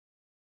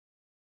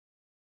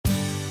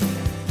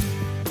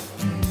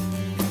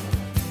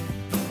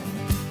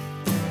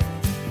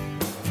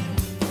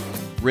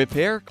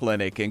Repair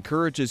Clinic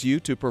encourages you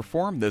to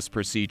perform this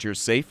procedure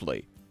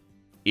safely.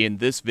 In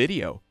this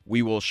video,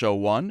 we will show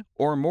one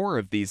or more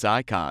of these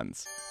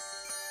icons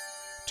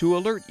to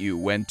alert you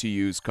when to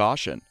use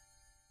caution.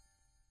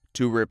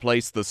 To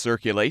replace the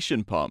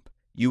circulation pump,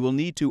 you will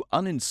need to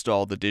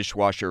uninstall the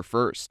dishwasher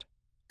first.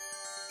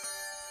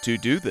 To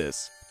do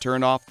this,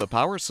 turn off the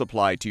power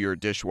supply to your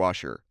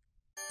dishwasher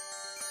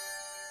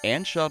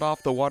and shut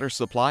off the water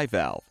supply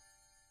valve.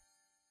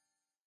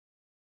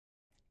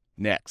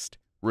 Next,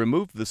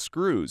 remove the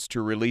screws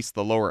to release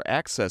the lower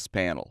access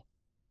panel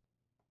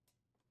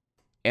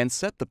and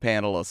set the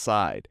panel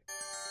aside.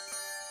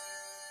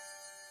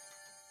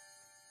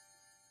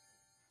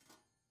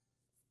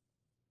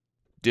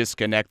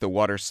 Disconnect the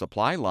water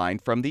supply line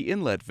from the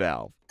inlet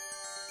valve.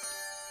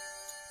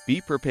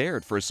 Be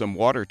prepared for some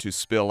water to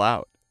spill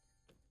out.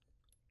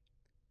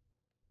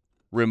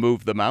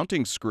 Remove the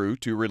mounting screw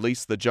to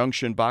release the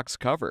junction box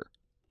cover.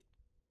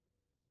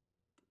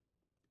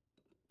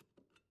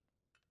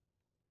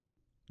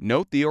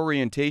 Note the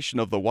orientation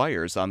of the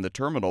wires on the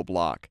terminal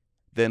block,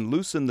 then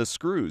loosen the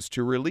screws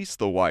to release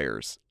the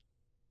wires.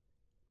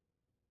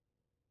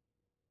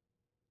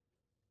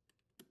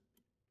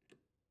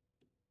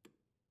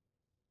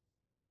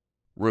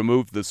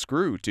 Remove the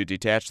screw to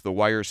detach the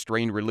wire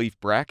strain relief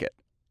bracket.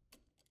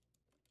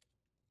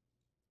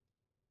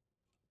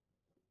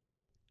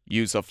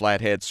 Use a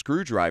flathead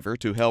screwdriver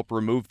to help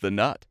remove the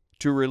nut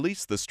to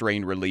release the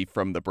strain relief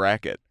from the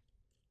bracket.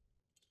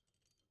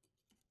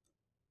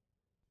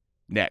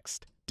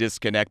 Next,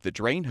 disconnect the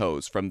drain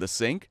hose from the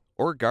sink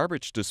or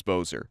garbage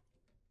disposer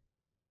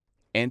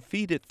and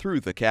feed it through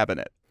the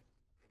cabinet.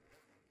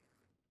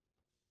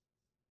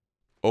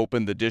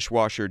 Open the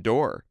dishwasher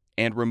door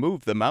and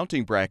remove the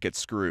mounting bracket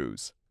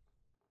screws.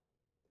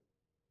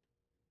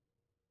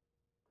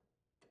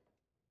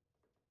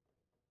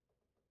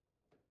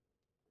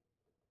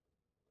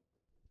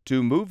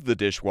 To move the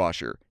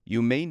dishwasher,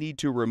 you may need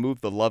to remove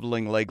the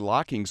leveling leg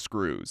locking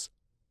screws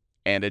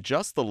and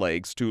adjust the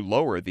legs to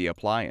lower the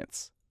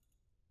appliance.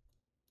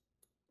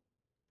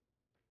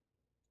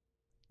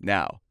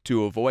 Now,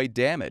 to avoid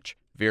damage,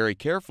 very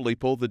carefully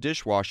pull the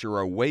dishwasher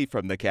away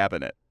from the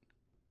cabinet.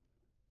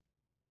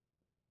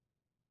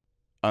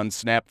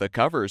 Unsnap the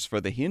covers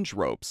for the hinge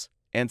ropes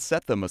and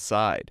set them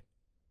aside.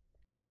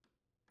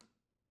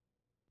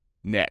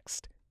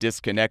 Next,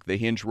 disconnect the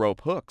hinge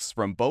rope hooks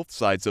from both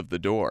sides of the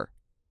door.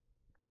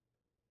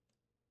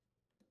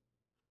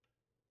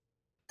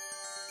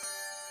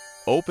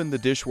 Open the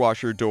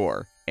dishwasher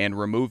door and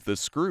remove the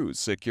screws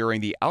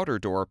securing the outer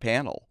door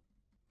panel.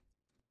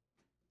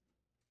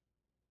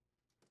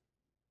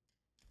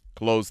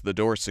 Close the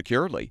door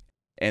securely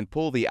and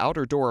pull the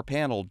outer door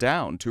panel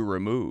down to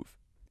remove.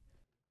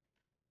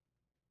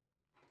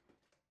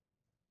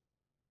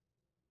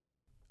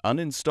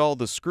 Uninstall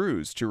the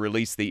screws to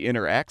release the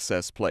inner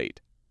access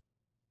plate.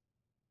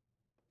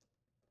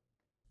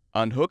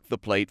 Unhook the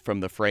plate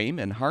from the frame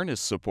and harness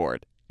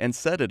support and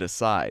set it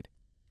aside.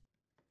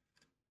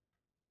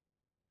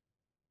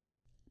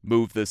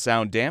 Move the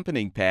sound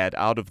dampening pad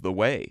out of the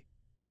way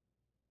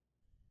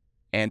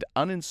and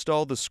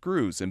uninstall the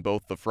screws in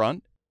both the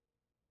front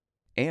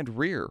and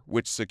rear,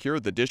 which secure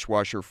the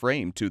dishwasher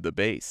frame to the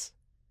base.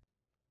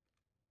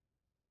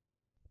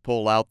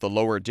 Pull out the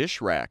lower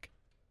dish rack.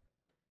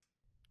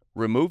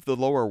 Remove the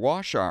lower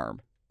wash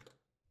arm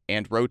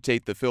and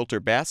rotate the filter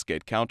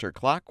basket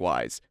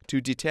counterclockwise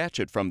to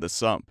detach it from the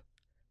sump.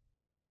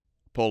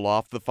 Pull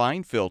off the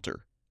fine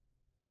filter.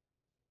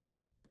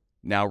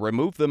 Now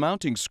remove the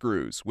mounting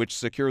screws, which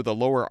secure the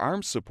lower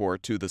arm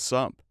support to the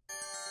sump.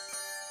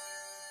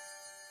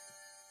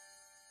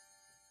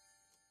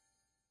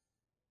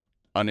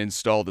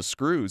 Uninstall the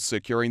screws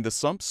securing the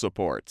sump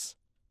supports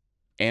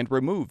and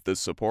remove the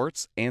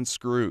supports and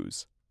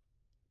screws.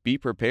 Be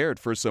prepared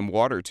for some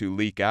water to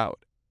leak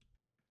out.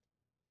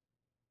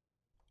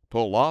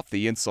 Pull off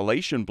the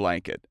insulation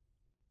blanket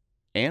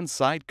and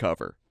side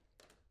cover.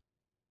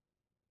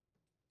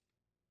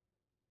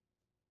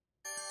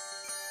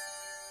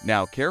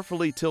 Now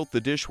carefully tilt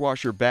the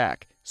dishwasher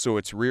back so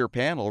its rear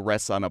panel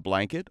rests on a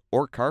blanket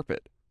or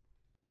carpet.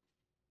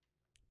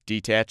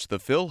 Detach the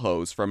fill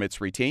hose from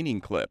its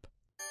retaining clip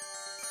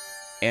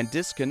and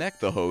disconnect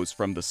the hose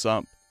from the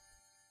sump.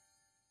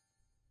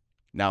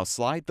 Now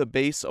slide the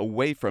base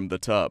away from the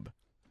tub.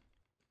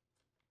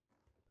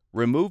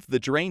 Remove the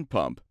drain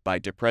pump by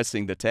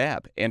depressing the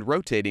tab and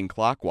rotating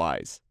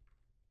clockwise.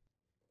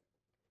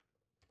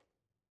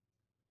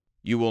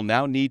 You will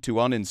now need to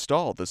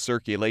uninstall the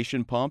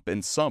circulation pump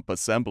and sump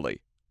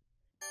assembly.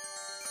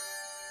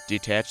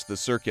 Detach the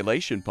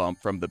circulation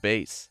pump from the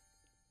base.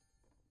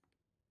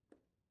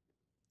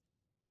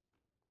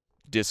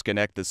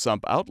 Disconnect the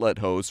sump outlet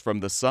hose from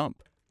the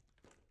sump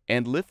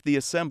and lift the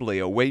assembly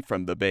away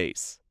from the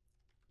base.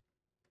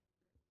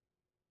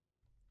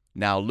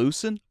 Now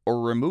loosen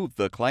or remove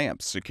the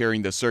clamps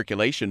securing the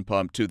circulation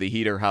pump to the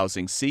heater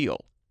housing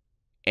seal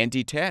and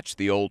detach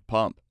the old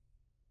pump.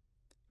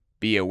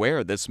 Be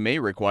aware this may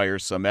require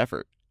some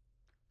effort.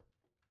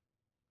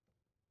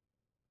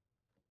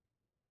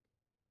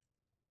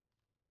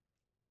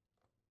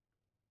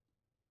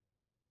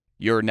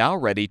 You're now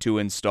ready to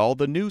install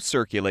the new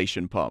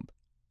circulation pump.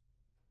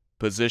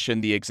 Position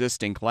the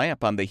existing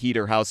clamp on the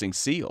heater housing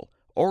seal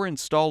or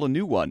install a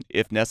new one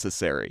if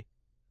necessary.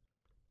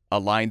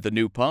 Align the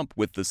new pump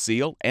with the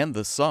seal and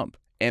the sump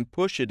and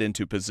push it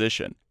into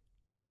position.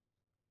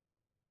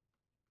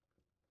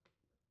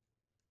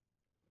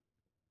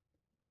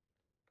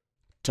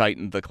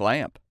 Tighten the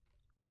clamp.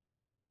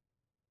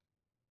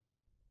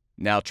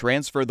 Now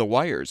transfer the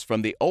wires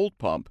from the old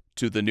pump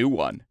to the new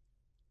one.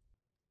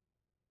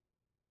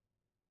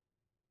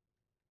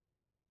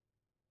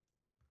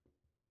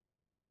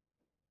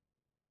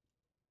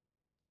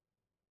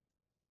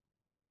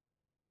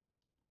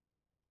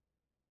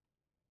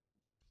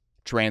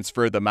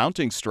 Transfer the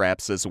mounting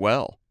straps as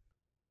well.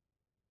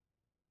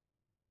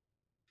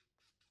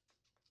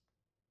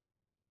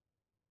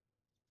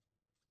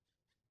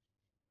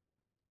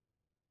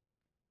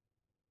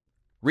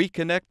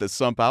 Reconnect the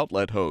sump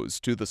outlet hose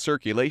to the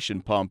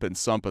circulation pump and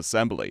sump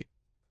assembly.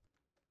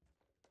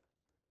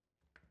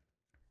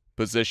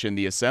 Position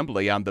the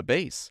assembly on the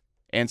base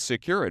and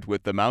secure it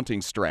with the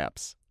mounting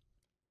straps.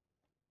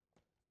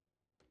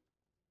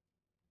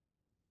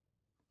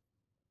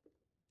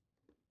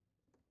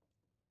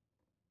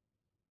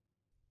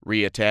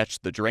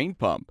 Reattach the drain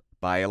pump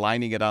by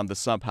aligning it on the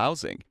sump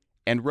housing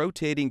and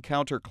rotating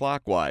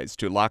counterclockwise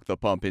to lock the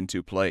pump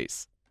into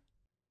place.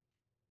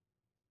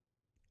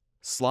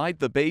 Slide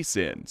the base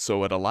in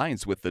so it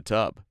aligns with the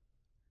tub.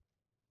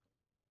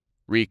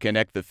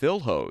 Reconnect the fill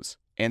hose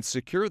and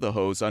secure the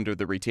hose under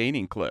the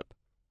retaining clip.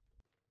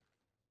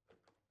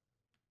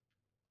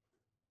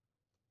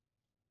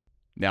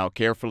 Now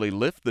carefully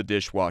lift the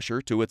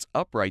dishwasher to its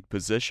upright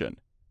position.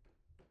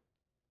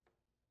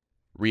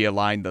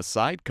 Realign the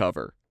side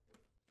cover.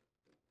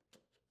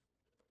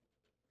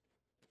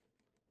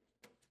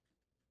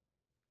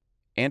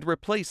 And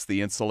replace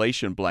the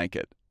insulation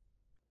blanket.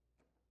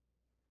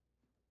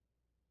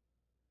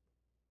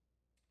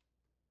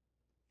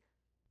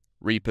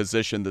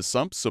 Reposition the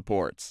sump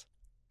supports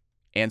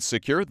and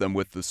secure them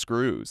with the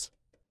screws.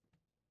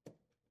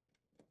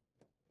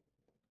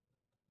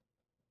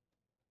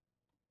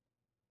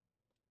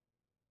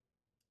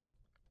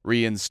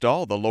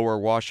 Reinstall the lower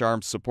wash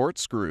arm support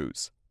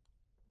screws.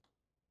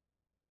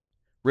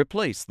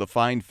 Replace the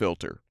fine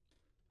filter.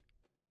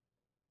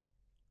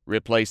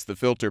 Replace the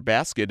filter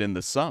basket in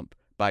the sump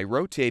by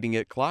rotating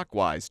it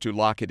clockwise to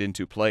lock it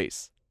into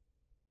place.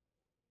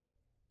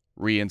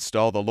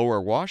 Reinstall the lower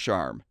wash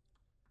arm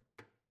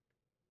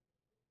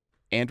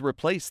and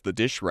replace the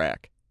dish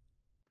rack.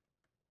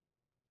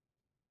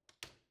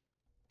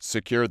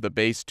 Secure the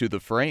base to the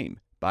frame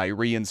by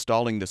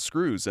reinstalling the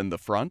screws in the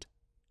front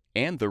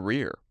and the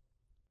rear.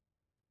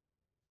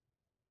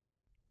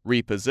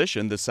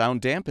 Reposition the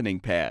sound dampening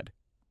pad.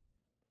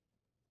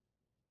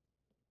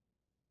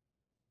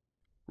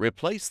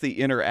 Replace the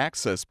inner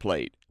access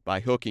plate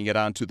by hooking it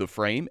onto the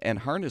frame and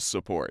harness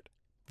support,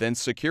 then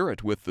secure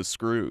it with the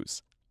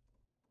screws.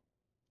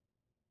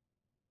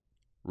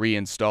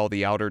 Reinstall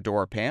the outer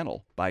door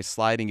panel by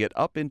sliding it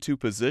up into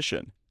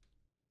position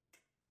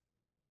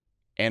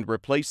and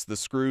replace the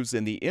screws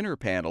in the inner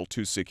panel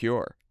to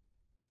secure.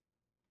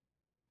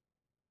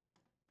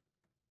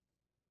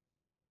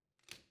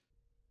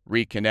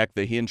 Reconnect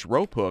the hinge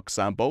rope hooks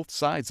on both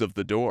sides of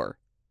the door.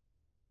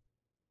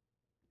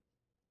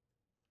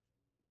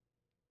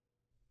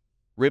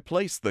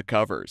 Replace the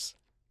covers.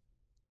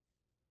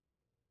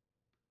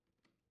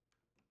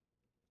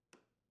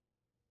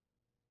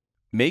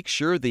 Make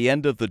sure the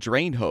end of the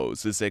drain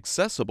hose is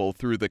accessible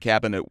through the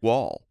cabinet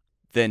wall.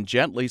 Then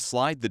gently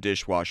slide the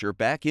dishwasher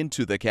back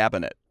into the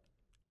cabinet.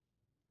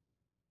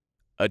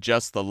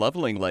 Adjust the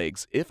leveling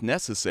legs if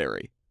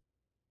necessary.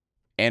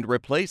 And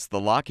replace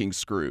the locking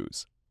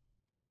screws.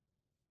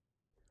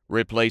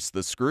 Replace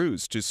the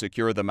screws to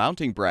secure the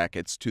mounting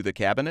brackets to the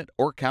cabinet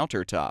or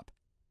countertop.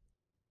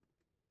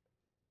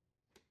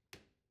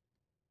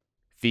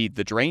 Feed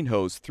the drain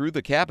hose through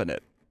the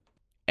cabinet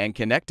and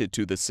connect it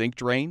to the sink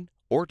drain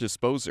or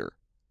disposer.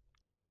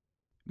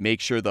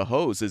 Make sure the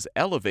hose is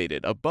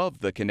elevated above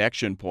the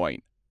connection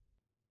point.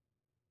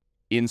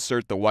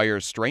 Insert the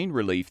wire strain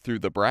relief through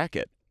the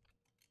bracket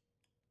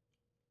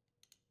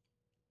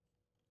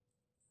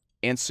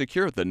and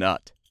secure the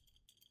nut.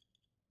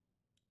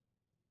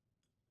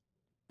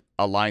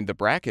 Align the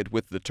bracket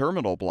with the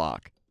terminal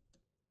block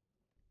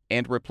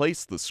and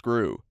replace the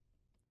screw.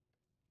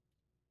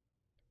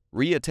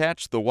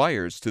 Reattach the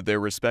wires to their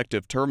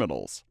respective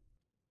terminals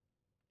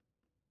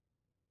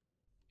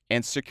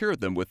and secure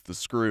them with the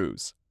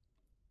screws.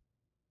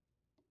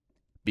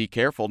 Be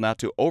careful not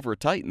to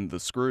over-tighten the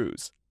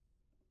screws.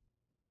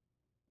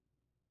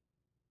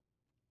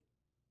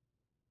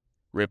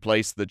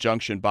 Replace the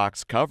junction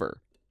box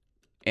cover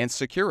and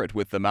secure it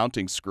with the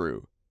mounting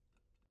screw.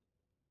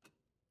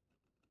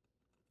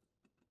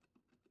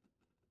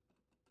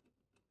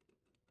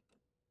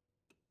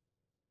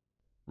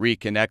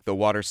 Reconnect the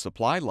water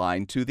supply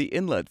line to the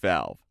inlet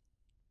valve.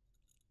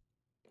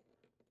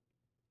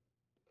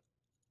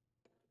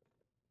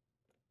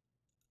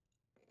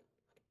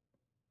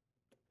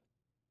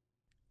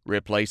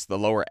 Replace the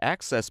lower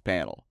access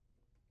panel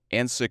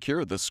and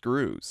secure the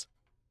screws.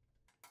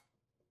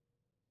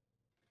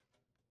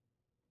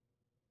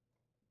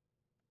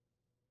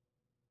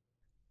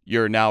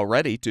 You're now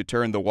ready to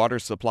turn the water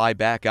supply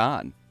back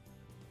on,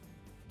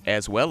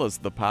 as well as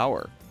the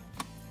power,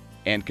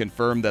 and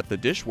confirm that the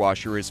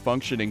dishwasher is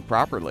functioning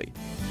properly.